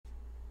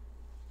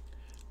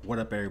What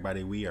up,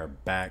 everybody? We are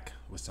back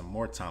with some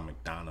more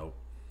MacDonald.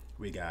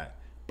 We got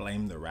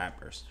Blame the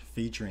Rappers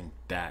featuring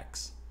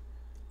DAX.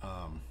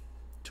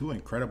 Two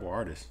incredible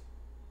artists.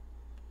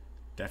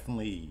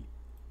 Definitely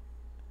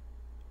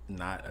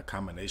not a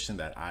combination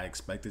that I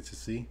expected to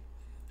see,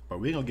 but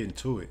we're gonna get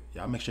into it.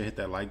 Y'all make sure to hit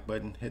that like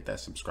button, hit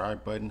that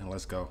subscribe button, and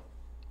let's go.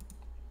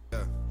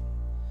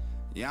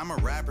 Yeah, I'm a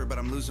rapper, but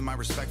I'm losing my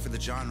respect for the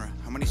genre.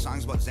 How many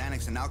songs about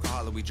Xanax and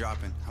alcohol are we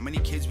dropping? How many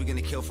kids we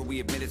gonna kill for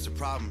we admit it's a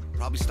problem?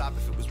 Probably stop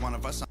if it was one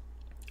of us.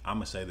 I'm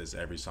gonna say this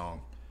every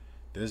song.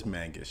 This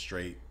man gets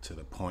straight to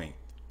the point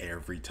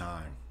every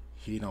time.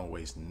 He don't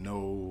waste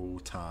no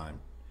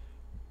time.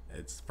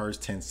 It's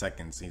first 10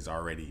 seconds, he's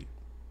already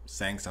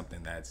saying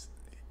something that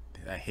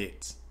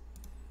hits.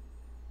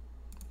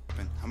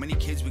 How many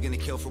kids we gonna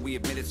kill for we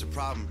admit it's a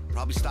problem?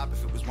 Probably stop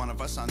if it was one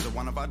of our sons or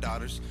one of our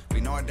daughters.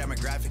 We know our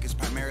demographic is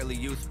primarily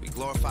youth. We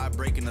glorify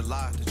breaking the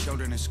law to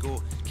children in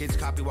school. Kids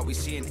copy what we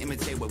see and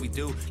imitate what we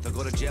do. They'll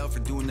go to jail for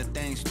doing the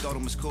things you thought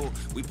them was cool.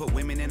 We put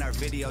women in our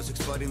videos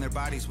exploiting their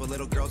bodies, while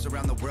little girls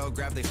around the world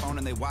grab their phone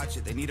and they watch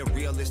it. They need a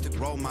realistic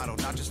role model,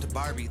 not just a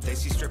Barbie. They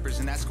see strippers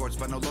and escorts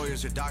but no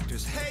lawyers or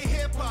doctors. Hey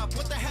hip-hop,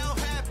 what the hell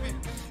happened?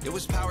 It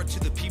was power to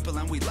the people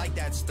and we like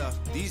that stuff.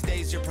 These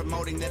days you're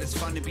promoting that it's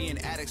fun to be an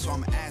addict, so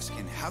I'm asking,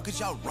 how could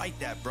y'all write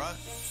that, bruh?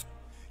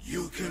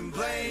 You can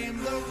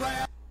blame the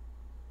rap.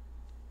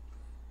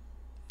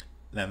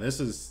 Now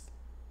this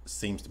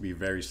seems to be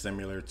very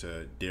similar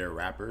to Dear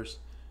Rappers,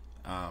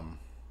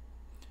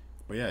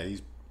 but yeah,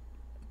 he's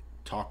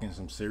talking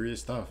some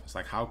serious stuff. It's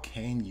like, how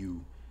can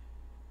you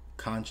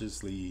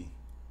consciously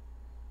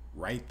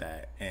write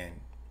that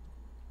and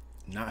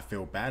not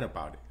feel bad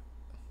about it?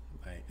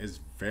 Like, it's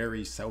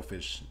very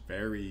selfish,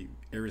 very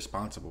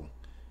irresponsible.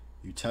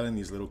 You telling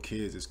these little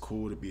kids it's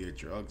cool to be a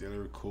drug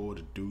dealer, cool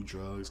to do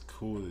drugs,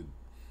 cool to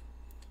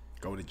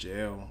go to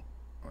jail,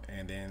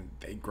 and then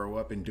they grow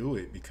up and do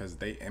it because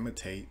they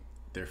imitate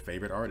their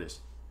favorite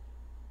artist.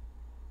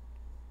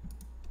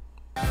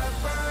 But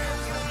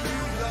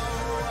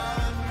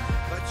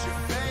your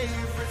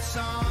favorite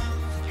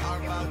songs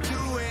are about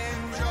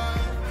doing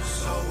drugs.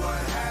 So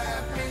what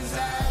happens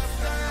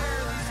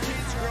after these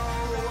kids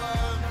grow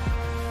up?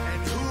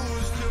 And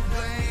who's to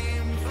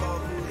blame for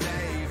who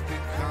they've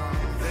become?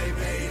 They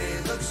made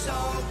it look so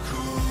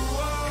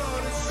cool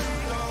to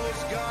shoot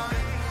those guns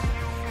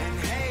and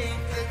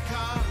hate the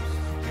cops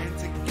and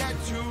to get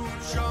too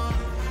drunk.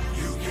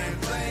 You can't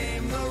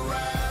blame the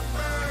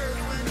rappers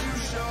when you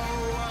show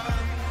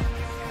up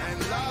and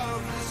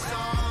love the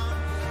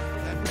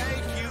songs that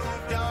make you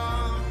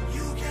dumb.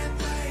 You can't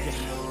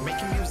blame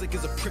Making music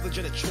is a privilege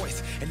and a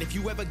choice, and if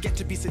you ever get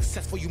to be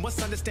successful, you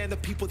must understand the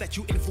people that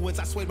you influence.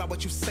 I swear by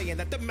what you say, and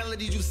that the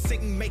melodies you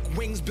sing make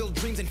wings, build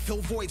dreams, and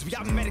fill voids. We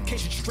got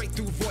medication straight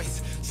through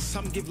voice.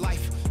 Some give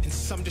life and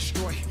some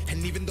destroy,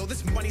 and even though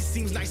this money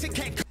seems nice, it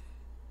can't.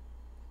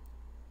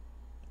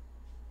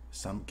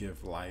 Some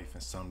give life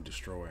and some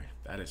destroy.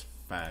 That is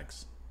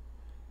facts.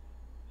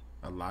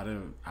 A lot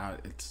of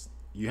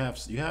you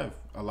have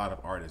a lot of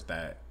artists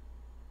that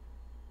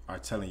are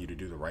telling you to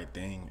do the right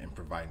thing and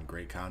providing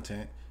great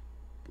content,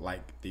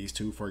 like these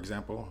two, for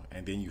example.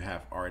 And then you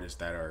have artists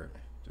that are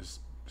just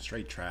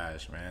straight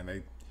trash, man.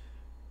 They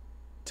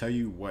tell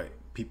you what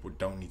people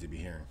don't need to be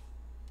hearing.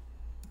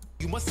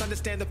 You must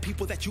understand the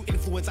people that you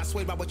influence. I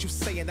swear by what you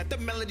say, and that the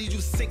melodies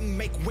you sing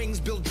make wings,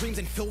 build dreams,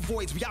 and fill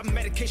voids. We got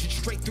medication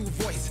straight through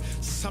voice.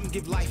 Some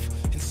give life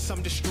and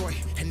some destroy,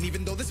 and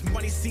even though this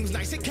money seems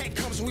nice, it can't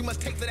come, so we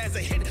must take that as a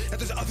hint that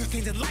there's other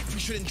things in life we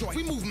should enjoy.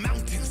 We move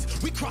mountains,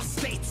 we cross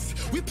states,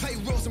 we play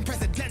roles in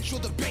presidential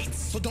debates.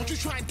 So don't you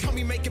try and tell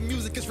me making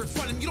music is for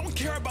fun and you don't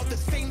care about the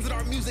things that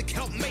our music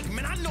helped make.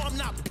 Man, I know I'm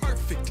not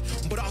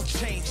perfect, but I'll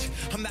change.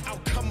 I'm the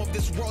outcome of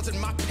this world and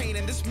my pain,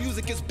 and this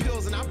music is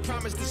pills, and I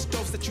promise this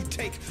dose that you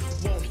take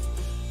won't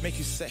make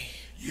you say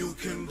you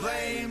can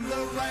blame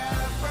the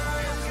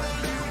rappers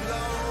when you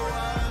blow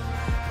up,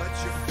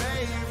 but your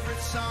favorite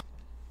song.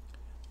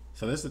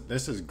 So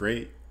this is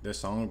great, this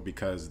song,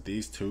 because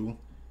these two,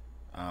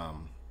 a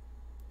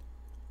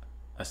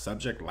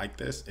subject like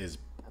this is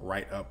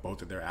right up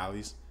both of their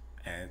alleys,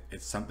 and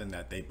it's something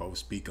that they both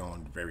speak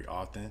on very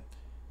often.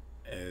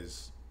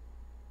 Is,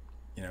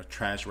 you know,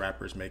 trash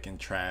rappers making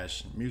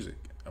trash music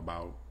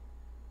about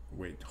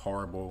with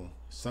horrible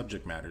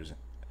subject matters.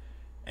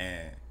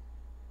 And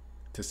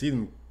to see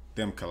them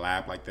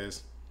collab like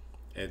this,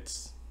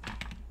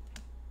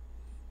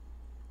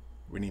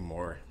 we need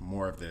more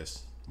of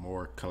this,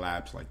 more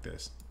collabs like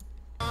this.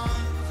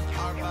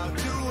 Are about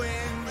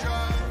doing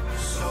drugs.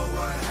 So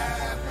what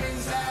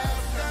happens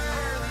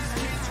after these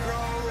kids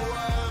grow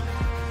up?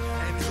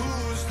 And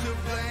who's to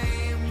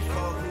blame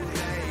for who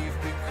they've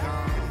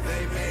become?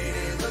 They made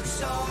it look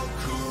so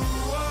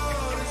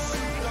cool to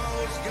shoot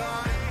those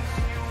guns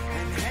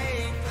and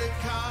hate the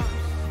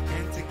cops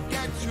and to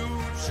get too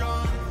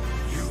drunk.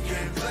 You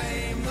can't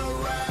blame the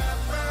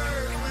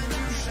rappers when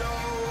you show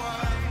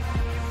up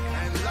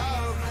and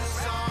love the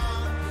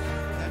songs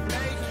that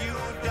make you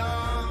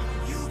dumb.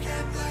 You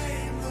can't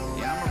blame the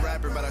rappers. Yeah, I'm a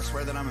rapper, but I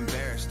swear that I'm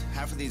embarrassed.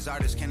 Half of these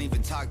artists can't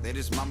even talk, they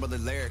just mumble the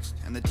lyrics.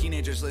 And the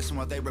teenagers listen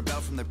while they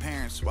rebel from their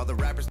parents, while the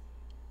rappers...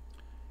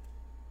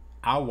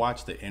 I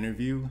watched the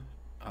interview.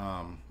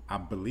 I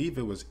believe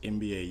it was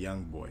NBA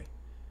Youngboy.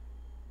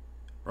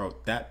 Bro,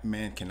 that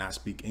man cannot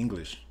speak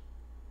English.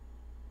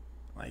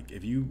 Like,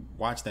 if you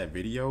watch that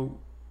video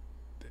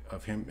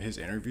of his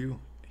interview,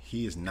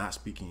 he is not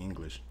speaking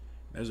English.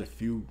 There's a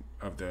few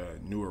of the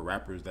newer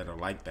rappers that are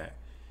like that.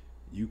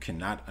 You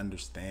cannot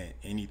understand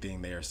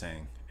anything they are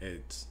saying.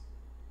 It's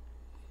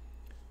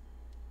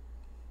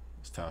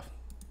tough.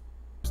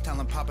 Tell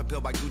them pop a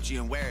pill by Gucci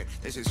and wear it.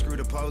 They say screw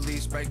the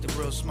police, break the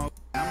real smoke.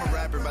 I'm a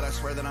rapper, but I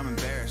swear that I'm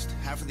embarrassed.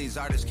 Half of these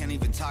artists can't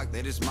even talk,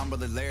 they just mumble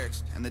the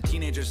lyrics. And the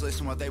teenagers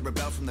listen while they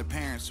rebel from their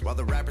parents, while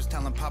the rappers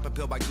tell them pop a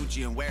pill by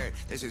Gucci and wear it.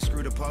 They say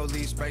screw the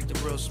police, break the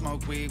real,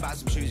 smoke weed, buy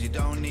some shoes you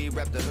don't need,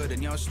 rep the hood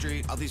in your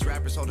street. All these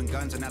rappers holding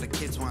guns and now the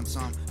kids want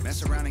some.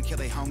 Mess around and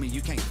kill a homie,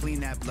 you can't clean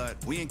that blood.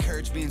 We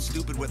encourage being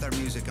stupid with our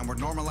music, and we're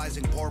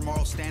normalizing poor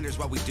moral standards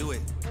while we do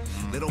it.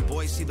 Little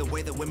boys see the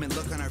way that women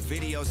look on our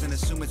videos and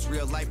assume it's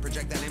real life,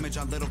 project that image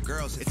on little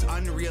girls. It's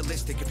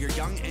unrealistic. If you're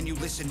young and you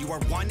listen, you are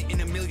one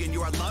in a million.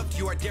 You are loved,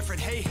 you are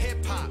different. Hey,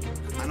 hip hop.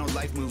 I know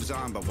life moves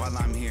on, but while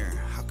I'm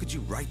here, how could you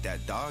write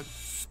that, dog?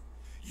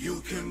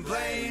 You can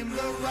blame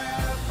the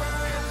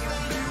rappers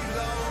when you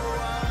blow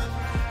up,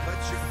 but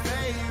your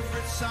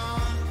favorite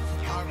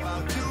songs are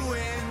about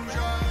doing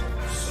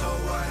drugs. So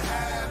what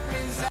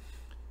happens?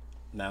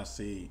 Now,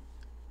 see,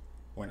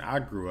 when I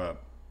grew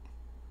up,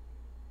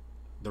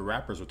 the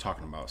rappers were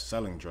talking about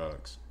selling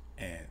drugs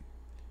and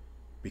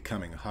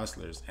becoming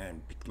hustlers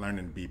and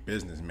learning to be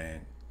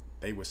businessmen.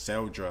 They would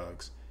sell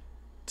drugs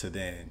to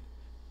then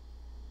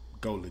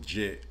go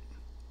legit,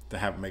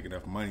 to make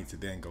enough money to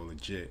then go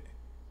legit.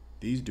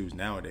 These dudes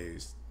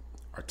nowadays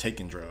are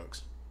taking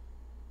drugs.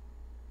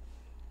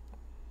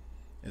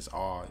 It's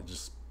all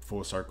just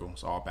full circle.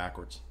 It's all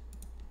backwards.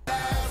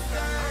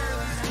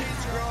 After these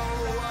kids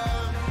grow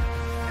up,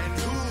 and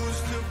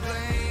who's to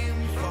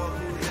blame for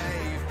who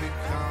they've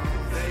become?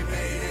 They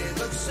made it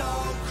look so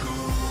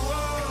cool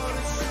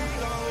to shoot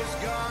those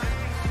guns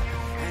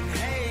and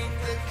hate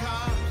the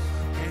cops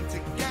and to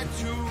get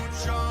too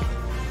drunk.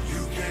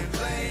 You can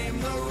blame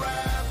the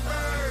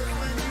rappers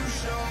when you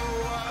show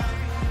up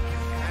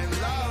and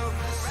love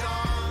the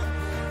song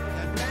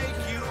that make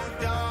you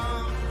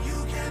dumb. You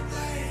can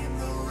blame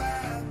the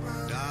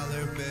rappers.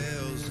 Dollar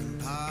bills and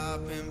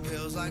popping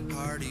pills like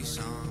party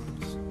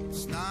songs.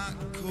 It's not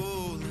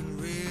cool in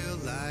real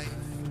life.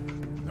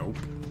 Nope.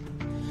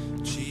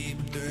 Cheap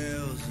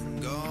thrills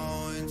and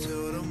going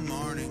till the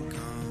morning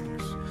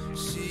comes.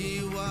 See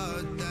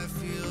what that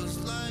feels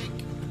like.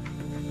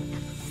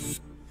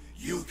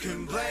 You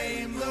can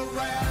blame the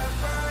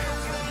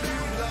rappers when you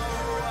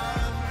blow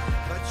up,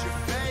 but your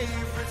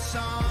favorite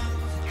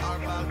songs are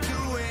about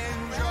doing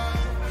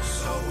drugs.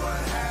 So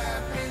what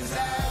happens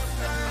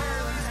after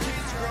these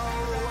kids grow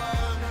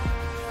up,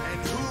 and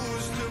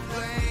who's to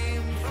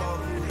blame for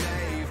who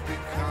they've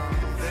become?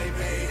 They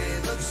made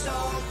it look so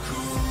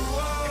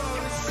cool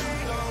to shoot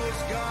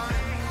those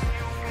guns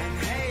and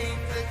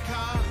hate the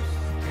cops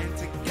and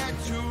to get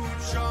too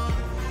drunk.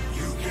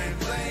 You can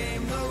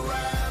blame the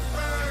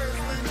rappers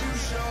when you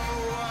show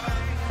up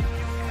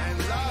and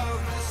love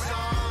the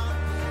song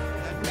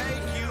that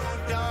make you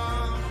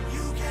dumb.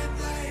 You can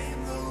blame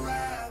the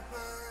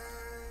rappers.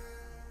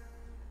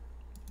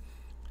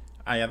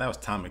 Yeah, that was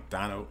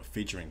MacDonald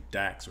featuring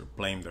DAX, or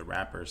Blame the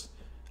Rappers.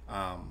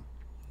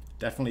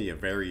 Definitely a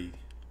very,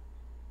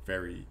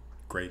 very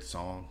great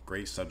song,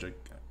 great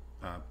subject,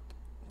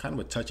 kind of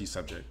a touchy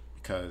subject,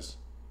 because,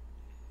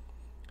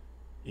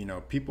 you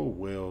know, people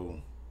will,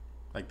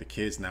 like the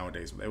kids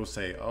nowadays, they will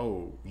say,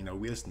 oh, you know,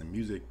 we listen to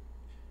music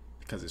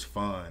because it's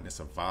fun, it's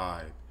a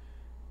vibe,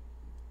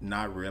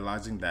 not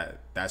realizing that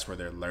that's where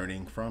they're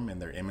learning from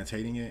and they're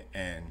imitating it,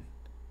 and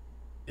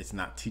it's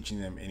not teaching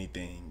them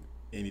anything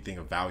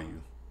of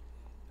value.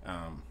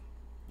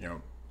 You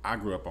know, I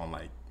grew up on,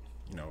 like,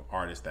 you know,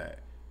 artists that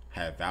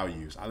had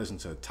values. I listened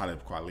to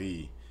Talib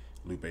Kweli,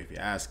 Lupe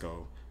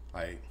Fiasco,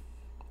 like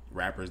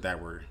rappers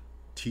that were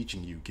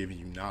teaching you, giving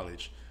you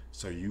knowledge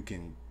so you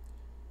can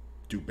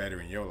do better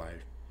in your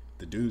life.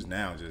 The dudes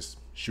now just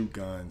shoot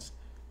guns,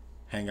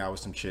 hang out with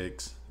some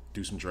chicks,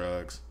 do some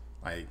drugs.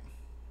 Like,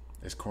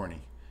 it's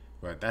corny.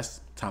 But that's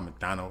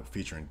MacDonald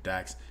featuring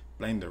DAX.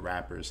 Blame the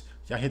Rappers.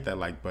 Y'all hit that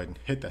like button,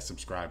 hit that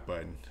subscribe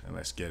button, and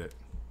let's get it.